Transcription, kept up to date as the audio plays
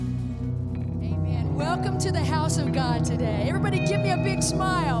Welcome to the house of God today. Everybody give me a big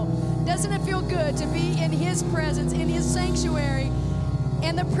smile. Doesn't it feel good to be in His presence, in His sanctuary,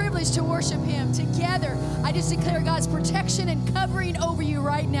 and the privilege to worship Him together? I just declare God's protection and covering over you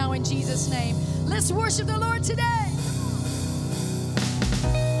right now in Jesus' name. Let's worship the Lord today.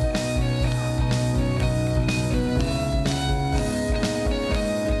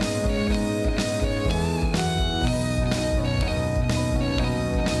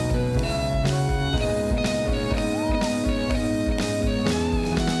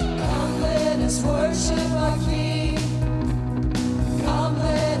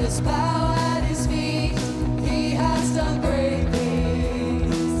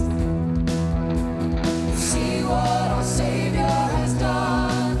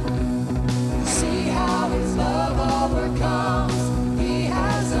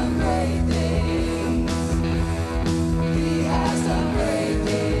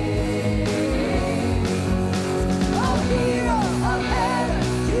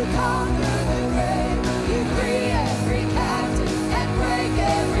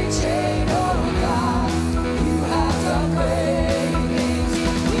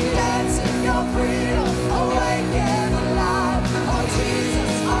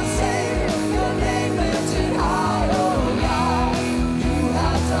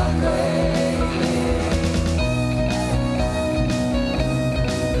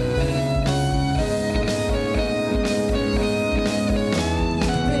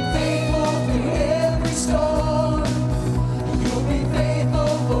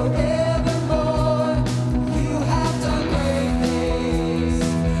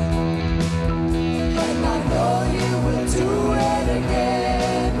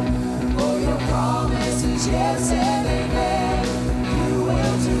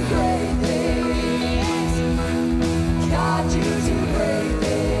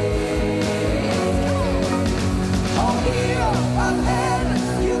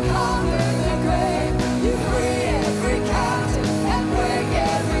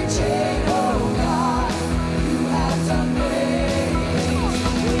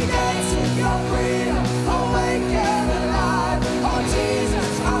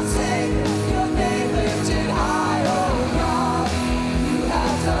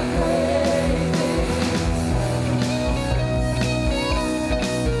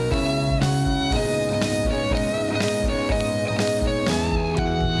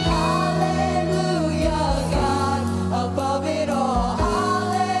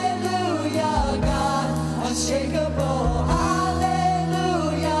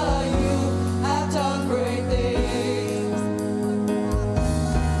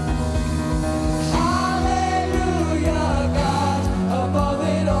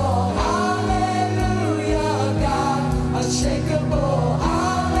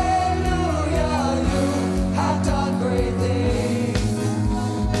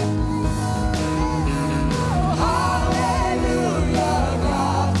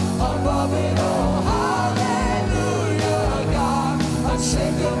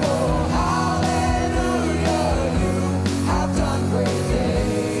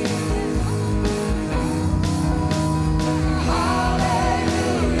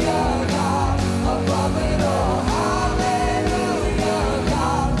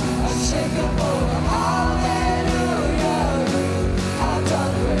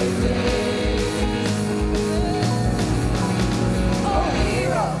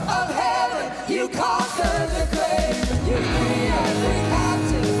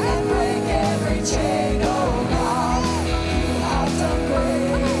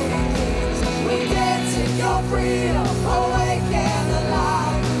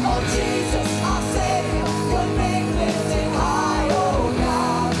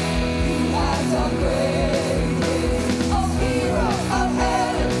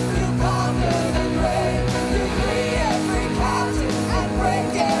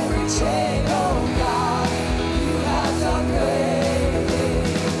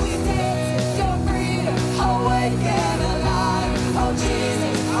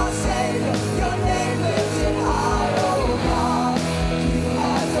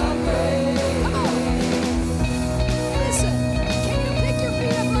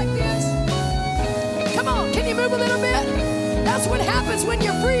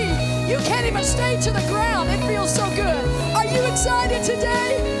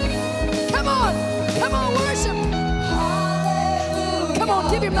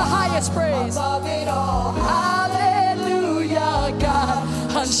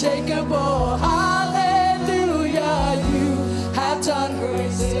 Unshakable, hallelujah, you have done great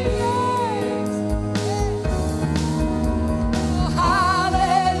things.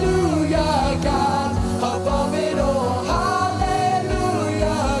 Hallelujah, God.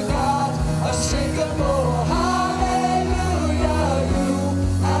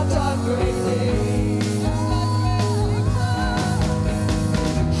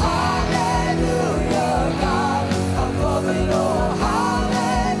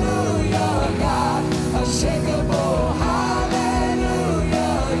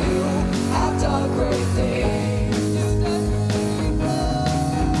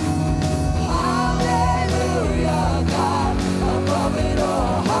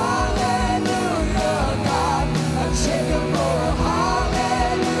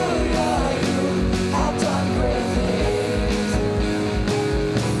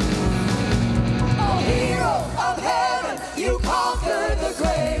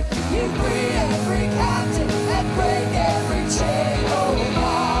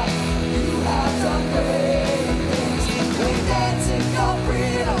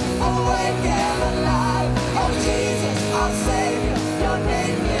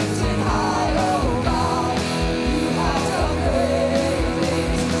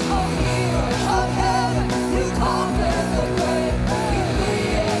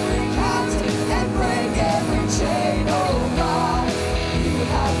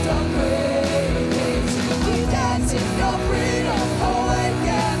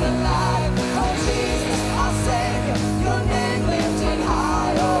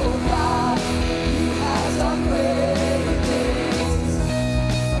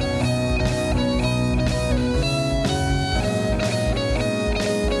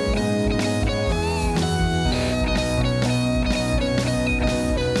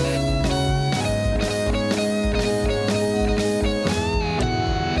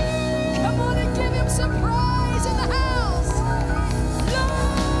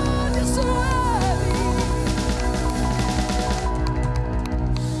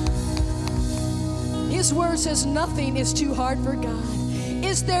 Says nothing is too hard for God.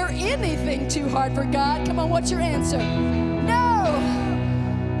 Is there anything too hard for God? Come on, what's your answer? No.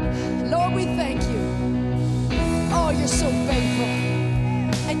 Lord, we thank you. Oh, you're so faithful.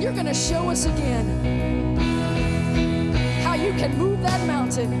 And you're going to show us again how you can move that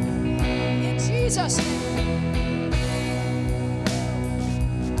mountain. In Jesus' name.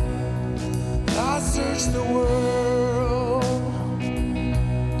 I searched the world,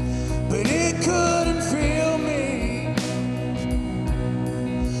 but it couldn't fill me.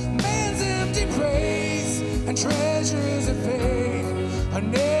 Man's empty praise and treasures of faith are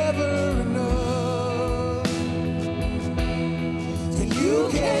never enough. Then you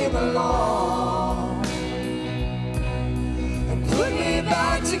came along and put me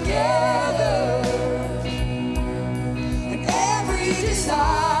back together, and every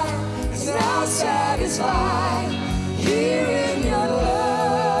desire is now satisfied here in your love.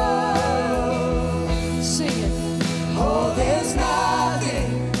 Oh, there's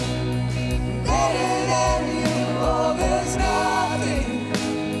nothing better than you. Oh, there's nothing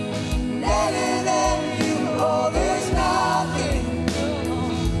better than you. Oh, there's nothing.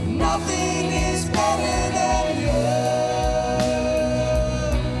 Nothing is better than you.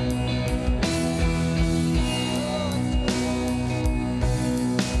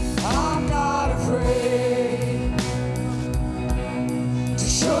 I'm not afraid to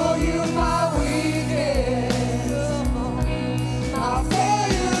show you my weakness, my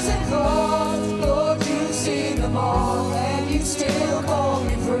failures and flaws. Lord, you've seen them all, and you still call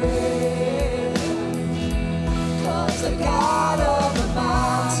me friend. 'Cause the God of the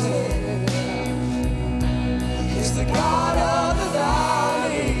mountain is the God of the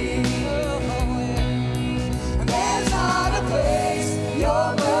valley, and there's not a place your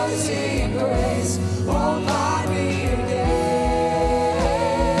mercy and grace won't find me again.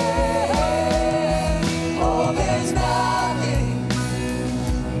 Oh, there's nothing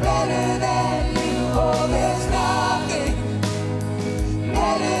better than you. Oh, there's nothing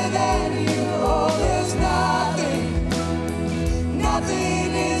better than you. Oh, there's nothing. Nothing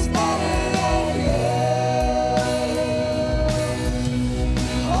is better than you.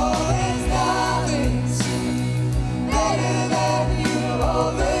 Oh, there's nothing better than you. Oh,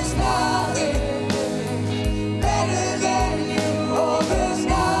 there's nothing better than you. Oh, there's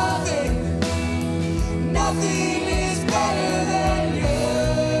nothing. Nothing is better than you.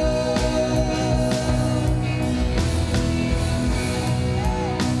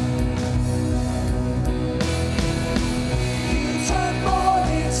 You turn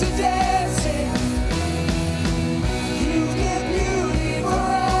mourning to dancing. You give beauty for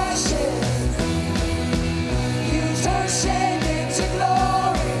ashes. You turn shame into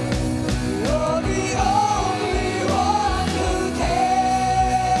glory. You're the only one who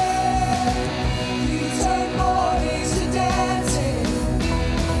can. You turn mourning to dancing.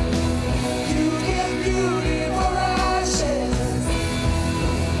 You give beauty for ashes.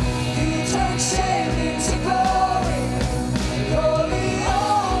 You turn shame into glory. You're the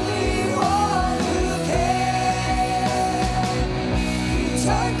only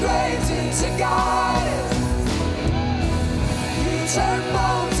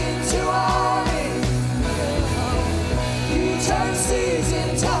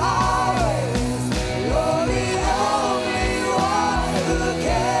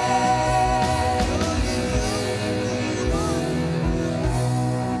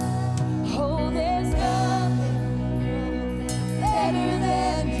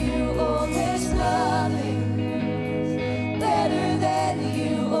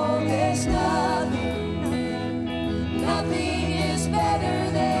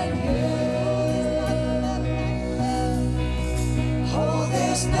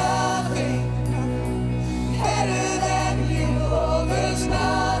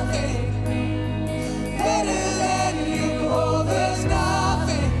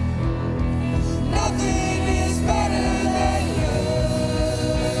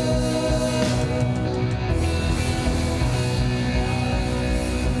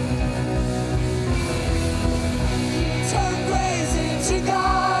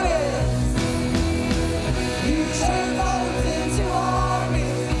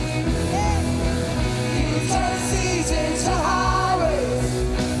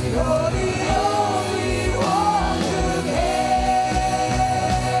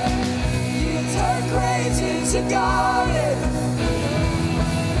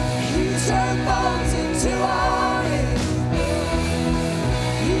turn bones into armies.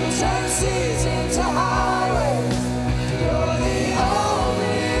 You turn seas into highways. You're the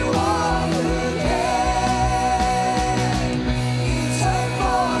only one who can. You turn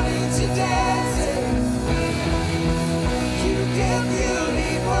mourning to dancing. You give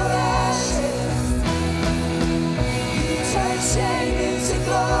beauty for ashes. You turn shame into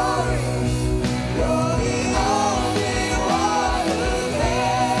glory. You're the only one who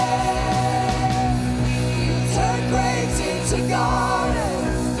can. You turn graves into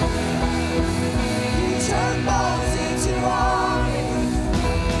gardens. You turn bones into armies.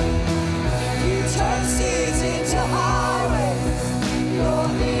 You turn seas into highways. You're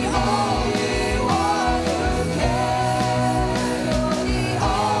the only one who can. You're the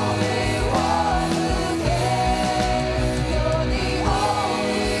only one who can. You're the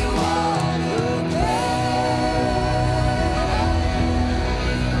only one who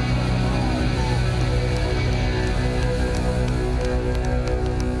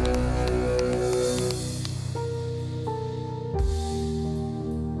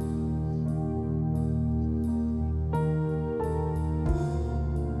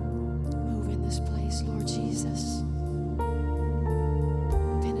Move in this place, Lord Jesus.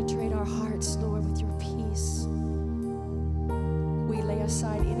 Penetrate our hearts, Lord, with your peace. We lay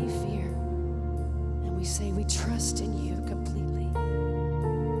aside any fear and we say we trust in you completely,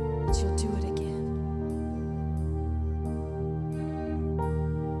 that you'll do it again.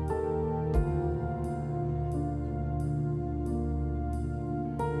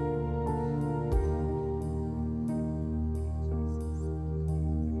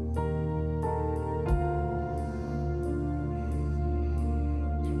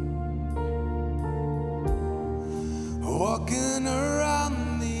 walking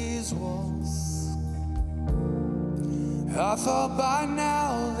around these walls, I thought by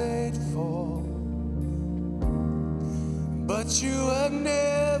now they'd fall, but you have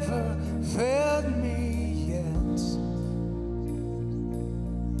never failed me yet.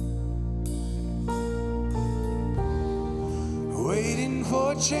 Waiting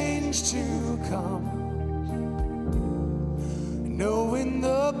for change to come, knowing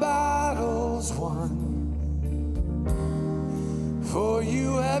the battle's won. For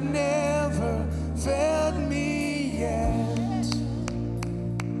you have never failed me yet.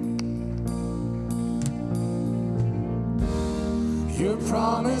 Your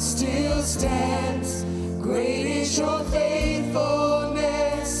promise still stands. Great is your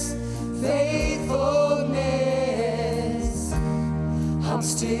faithfulness, faithfulness. I'm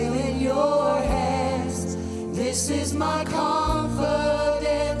still in your hands. This is my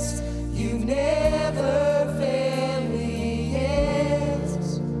confidence. You've never failed me yet.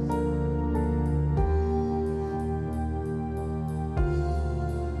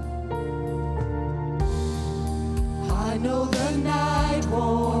 I know the night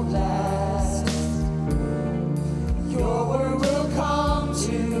won't last. Your word will come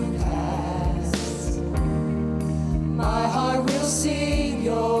to pass. My heart will sing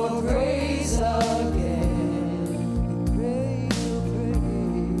your praise again.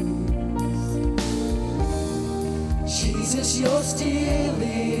 Jesus, you're still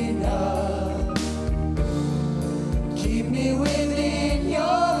enough. Keep me within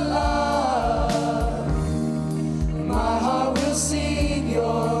your love. My heart will sing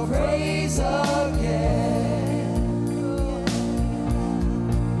your praise again.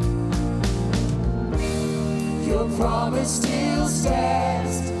 Your promise still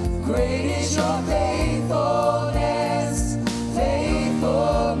stands. Great is your faithfulness,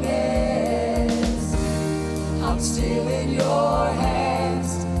 faithfulness. I'm still in your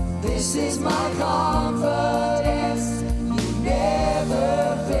hands. This is my confidence. You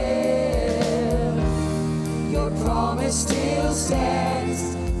never fail. Your promise still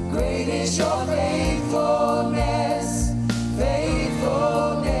stands. Great is your faithfulness,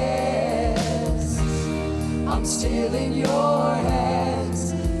 faithfulness. I'm still in your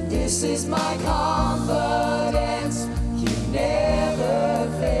hands. This is my confidence. You never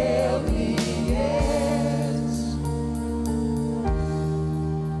fail me yet.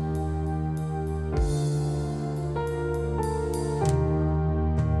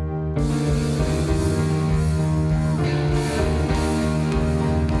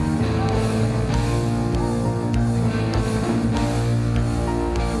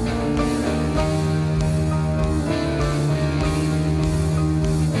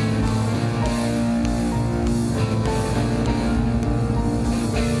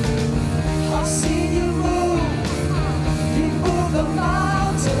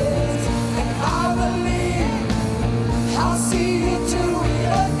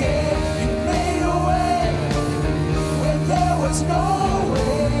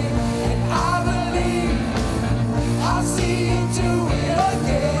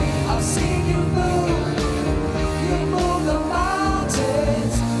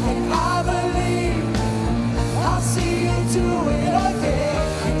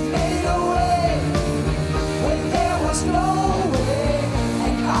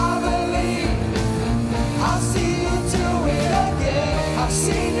 I've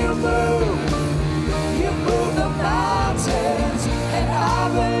seen you move. You move the mountains, and I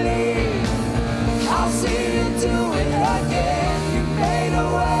believe I'll see you do it again. You made a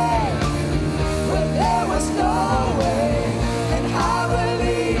way where there was no way, and I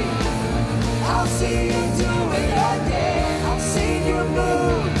believe I'll see you do it again. I've seen you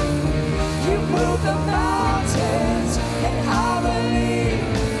move. You move the mountains, and I believe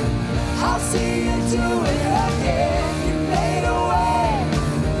I'll see you do it again. You made a way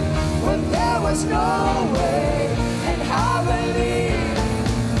when there was no way, and I believe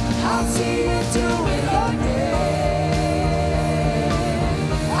I'll see you do it again.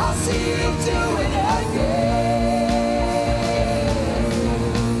 I'll see you do it again.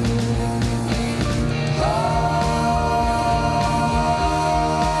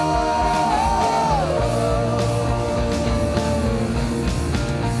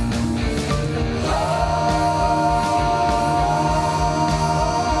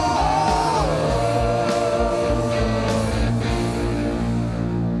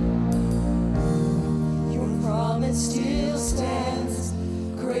 Your promise still stands.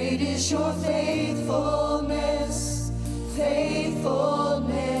 Great is your faithfulness,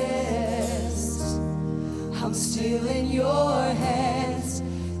 faithfulness. I'm still in your hands.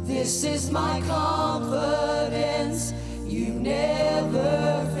 This is my confidence. You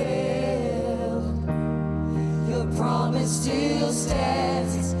never failed. Your promise still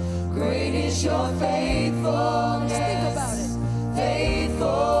stands. Great is your faithfulness. Think about it.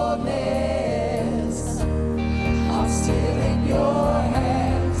 Faithfulness. I'm still in your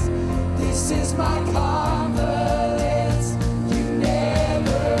hands. This is my confidence. You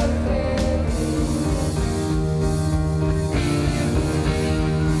never fail.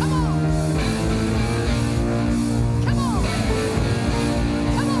 Come on. Come on.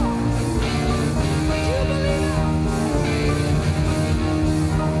 Come on. Do you believe it?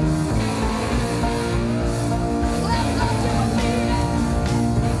 Clap up to believe it.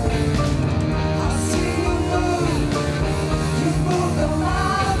 I'll see you move. You move the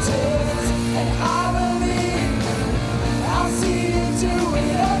mountains, and I believe I'll see you do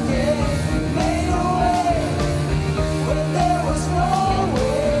it again. You made a way when there was no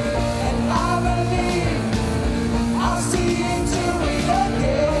way, and I believe I'll see you do it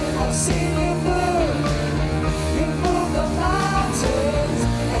again. I've seen you move. You move the mountains,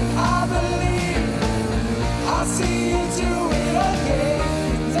 and I believe I'll see you do it again.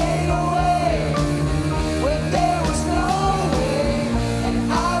 You made a way when there was no way, and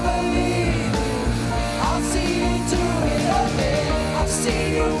I believe I'll see you do it again. I've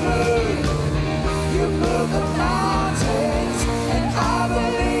seen you move. You move the mountains, and I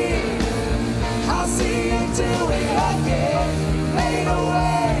believe I'll see you do it again. You made a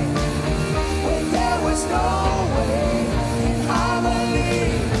way when there was no way, and I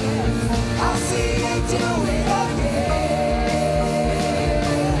believe I'll see you do it again.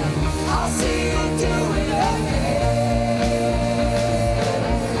 I'll see you do it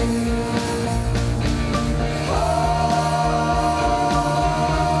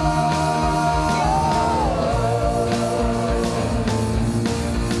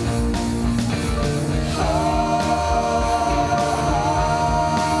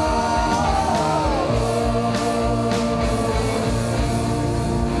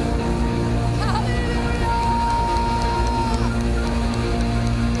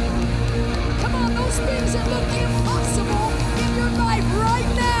Come on, those things that look impossible in your life right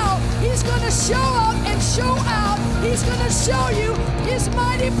now, He's going to show up and show out. He's going to show you His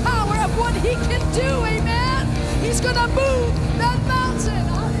mighty power of what He can do, amen? He's going to move that mountain.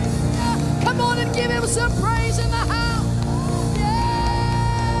 Hallelujah. Come on and give Him some praise in the house.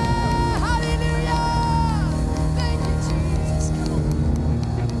 Yeah, hallelujah. Thank you, Jesus. Come on.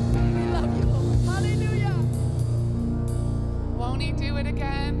 We love you, Lord. Hallelujah. Won't He do it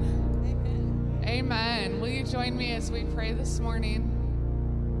again? Amen. Amen. Will you join me as we pray this morning?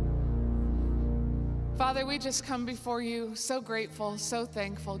 Father, we just come before you so grateful, so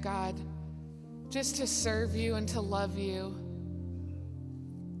thankful, God, just to serve you and to love you.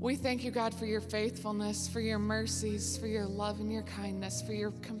 We thank you, God, for your faithfulness, for your mercies, for your love and your kindness, for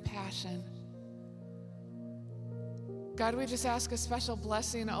your compassion. God, we just ask a special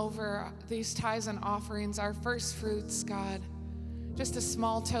blessing over these tithes and offerings, our first fruits, God. Just a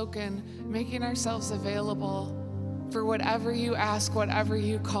small token, making ourselves available for whatever you ask, whatever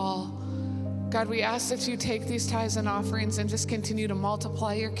you call. God, we ask that you take these tithes and offerings and just continue to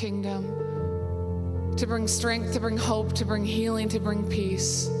multiply your kingdom, to bring strength, to bring hope, to bring healing, to bring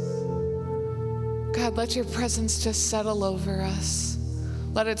peace. God, let your presence just settle over us.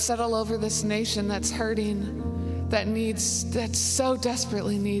 Let it settle over this nation that's hurting, that so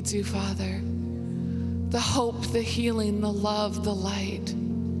desperately needs you, Father. The hope, the healing, the love, the light.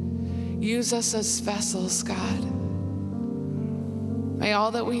 Use us as vessels, God. May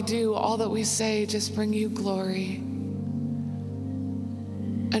all that we do, all that we say, just bring you glory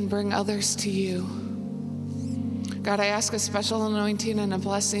and bring others to you. God, I ask a special anointing and a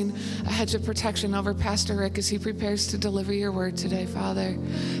blessing, a hedge of protection over Pastor Rick as he prepares to deliver your word today, Father.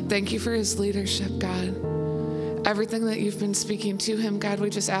 Thank you for his leadership, God. Everything that you've been speaking to him, God,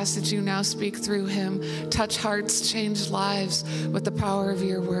 we just ask that you now speak through him, touch hearts, change lives with the power of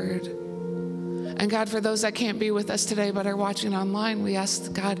your word. And God, for those that can't be with us today but are watching online, we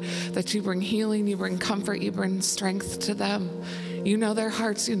ask, God, that you bring healing, you bring comfort, you bring strength to them. You know their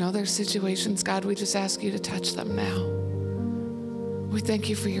hearts, you know their situations. God, we just ask you to touch them now. We thank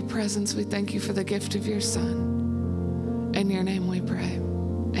you for your presence. We thank you for the gift of your Son. In your name we pray.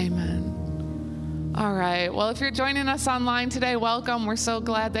 Amen. All right. Well, if you're joining us online today, welcome. We're so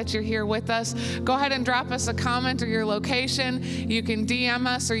glad that you're here with us. Go ahead and drop us a comment or your location. You can DM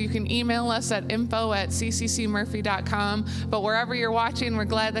us or you can email us at info@cccmurphy.com. But wherever you're watching, we're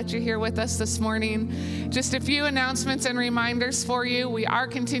glad that you're here with us this morning. Just a few announcements and reminders for you. We are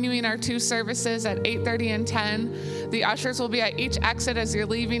continuing our 2 services at 8:30 and 10. The ushers will be at each exit as you're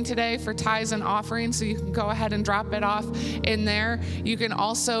leaving today for tithes and offerings, so you can go ahead and drop it off in there. You can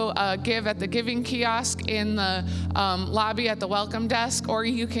also give at the giving kiosk in the lobby at the welcome desk, or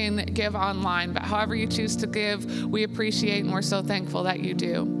you can give online. But however you choose to give, we appreciate and we're so thankful that you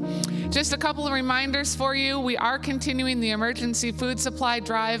do. Just a couple of reminders for you. We are continuing the emergency food supply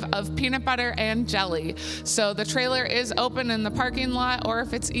drive of peanut butter and jelly. So the trailer is open in the parking lot, or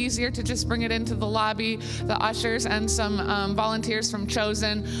if it's easier to just bring it into the lobby, the ushers and some volunteers from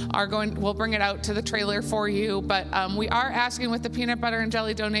Chosen will bring it out to the trailer for you. But we are asking with the peanut butter and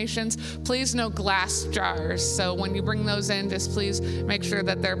jelly donations, please no glass jars. So when you bring those in, just please make sure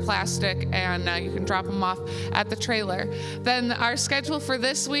that they're plastic and you can drop them off at the trailer. Then our schedule for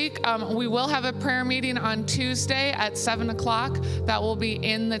this week, we will have a prayer meeting on Tuesday at 7 o'clock. That will be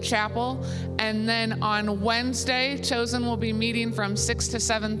in the chapel. And then on Wednesday, Chosen will be meeting from 6 to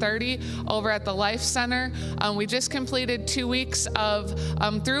 7:30 over at the Life Center. We just completed 2 weeks of,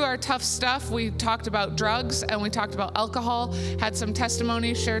 through our tough stuff, we talked about drugs and we talked about alcohol, had some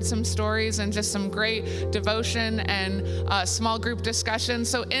testimonies, shared some stories, and just some great devotion and small group discussion.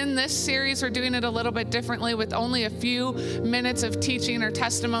 So in this series, we're doing it a little bit differently with only a few minutes of teaching or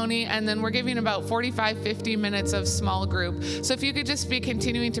testimony, and then we're giving about 45-50 minutes of small group. So if you could just be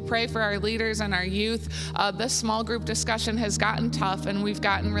continuing to pray for our leaders and our youth. The small group discussion has gotten tough, and we've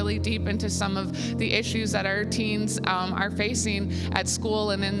gotten really deep into some of the issues that our teens are facing at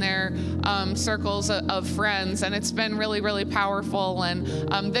school and in their circles of friends, and it's been really, really powerful.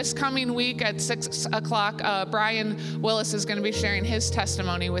 And this coming week at 6 o'clock, Brian Willis is going to be sharing his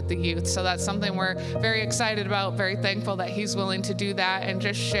testimony with the youth. So that's something we're very excited about, very thankful that he's willing to do that and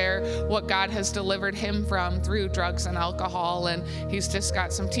just share what God has delivered him from through drugs and alcohol. And he's just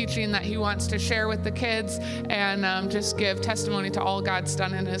got some teaching that he wants to share with the kids and just give testimony to all God's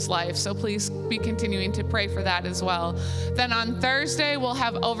done in his life. So please be continuing to pray for that as well. Then on Thursday, we'll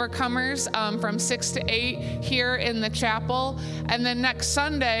have Overcomers from 6 to 8 here in the chapel. And then next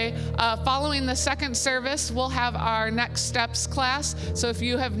Sunday, following the second service, we'll have our Next Steps class. So if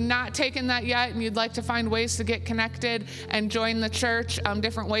you have not taken that yet and you'd like to find ways to get connected and join the church,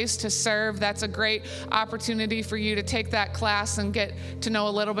 different ways to serve, that's a great opportunity for you to take that class and get to know a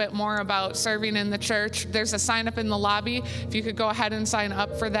little bit more about serving in the church. There's a sign up in the lobby if you could go ahead and sign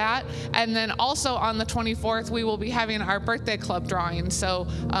up for that. And then also on the 24th, we will be having our birthday club drawing. So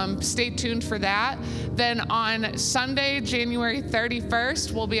stay tuned for that. Then on Sunday, January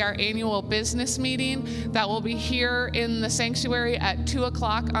 31st, will be our annual business meeting. That will be here in the sanctuary at 2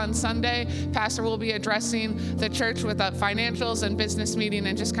 o'clock on Sunday. Pastor will be addressing the church with a financials and business meeting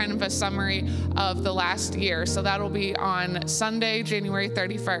and just kind of a summary of the last year. So that'll be on Sunday, January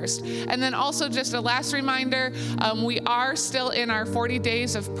 31st. And then also just a last reminder, we are still in our 40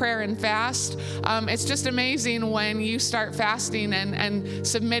 days of prayer and fast. It's just amazing when you start fasting and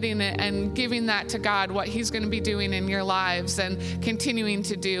submitting it and giving that to God, what he's going to be doing in your lives and continuing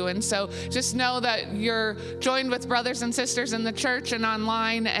to do. And so just know that you're joined with brothers and sisters in the church and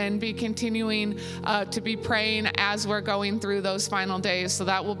online, and be continuing to be praying as we're going through those final days. So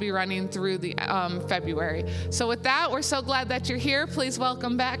that will be running through the February. So with that, we're so glad that you're here. Please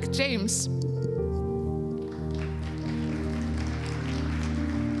welcome back James.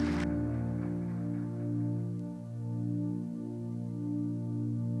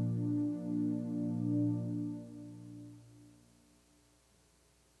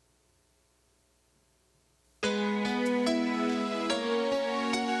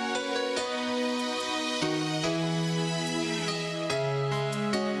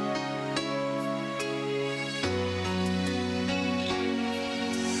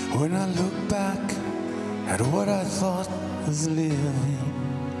 When I look back at what I thought was living,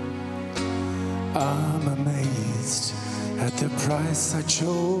 I'm amazed at the price I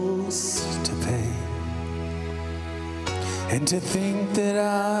chose to pay. And to think that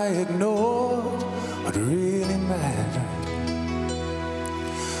I ignored what really mattered,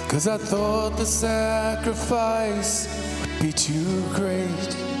 'cause I thought the sacrifice would be too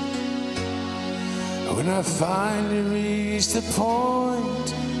great. When I finally reached the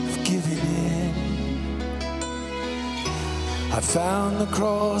point of giving in, I found the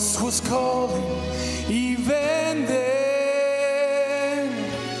cross was calling even then.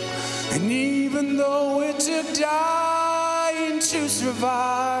 And even though it took dying to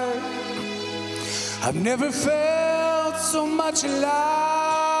survive, I've never felt so much alive.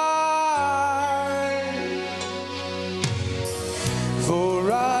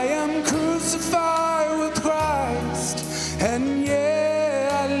 For I am crucified with Christ, and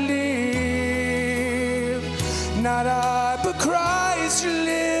yet I live. Not I, but Christ who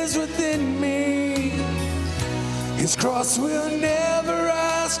lives within me. His cross will never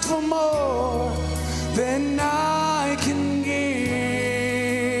ask for more than I can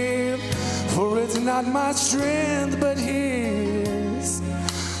give. For it's not my strength, but His.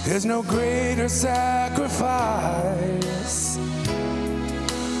 There's no greater sacrifice.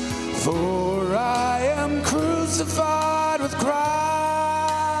 For I am crucified with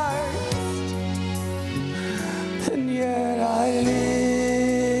Christ, and yet I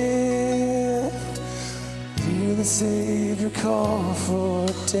live. Hear the Savior call for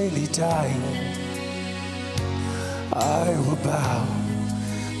daily dying. I will bow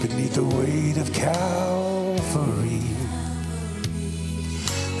beneath the weight of Calvary.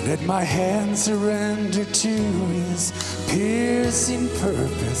 Let my hand surrender to His piercing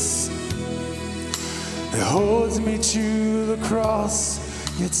purpose that holds me to the cross,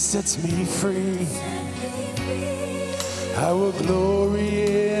 yet sets me free. I will glory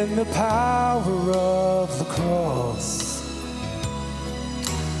in the power of the cross.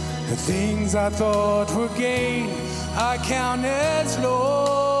 The things I thought were gain, I count as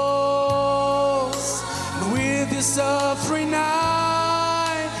loss. And with His suffering I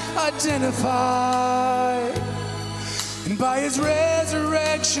identify, and by His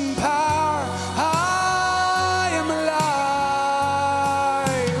resurrection power I am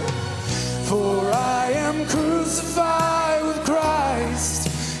alive. For I am crucified with Christ,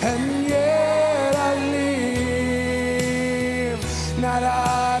 and yet I live. Not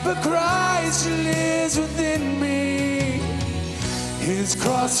I, but Christ who lives within me. His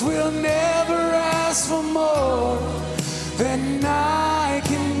cross will never ask for more than I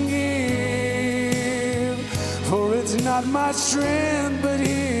can give. For it's not my strength, but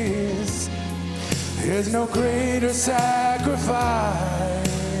His. There's no greater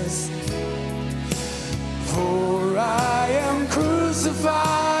sacrifice. For I am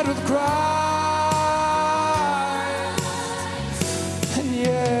crucified with Christ, and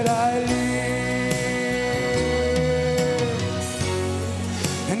yet I live.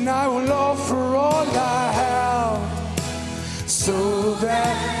 And I will offer all I have, so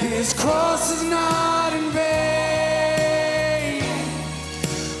that His cross is not in vain.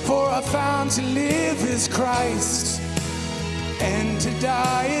 For I found to live is Christ, and to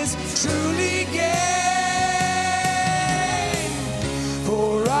die is truly gain.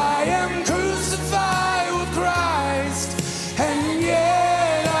 For I am crucified with Christ, and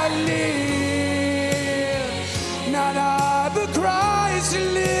yet I live. Not I, but Christ who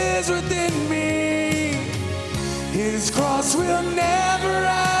lives within me. His cross will never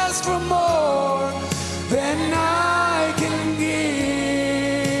ask for more than I can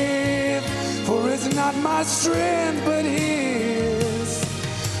give. For it's not my strength, but His.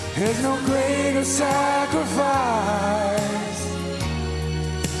 There's no greater sacrifice.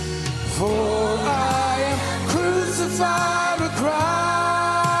 For I am crucified with Christ,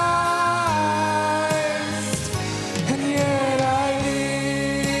 and yet I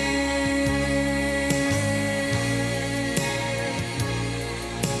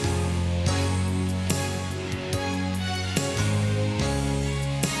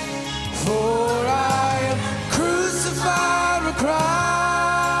For I am crucified with Christ.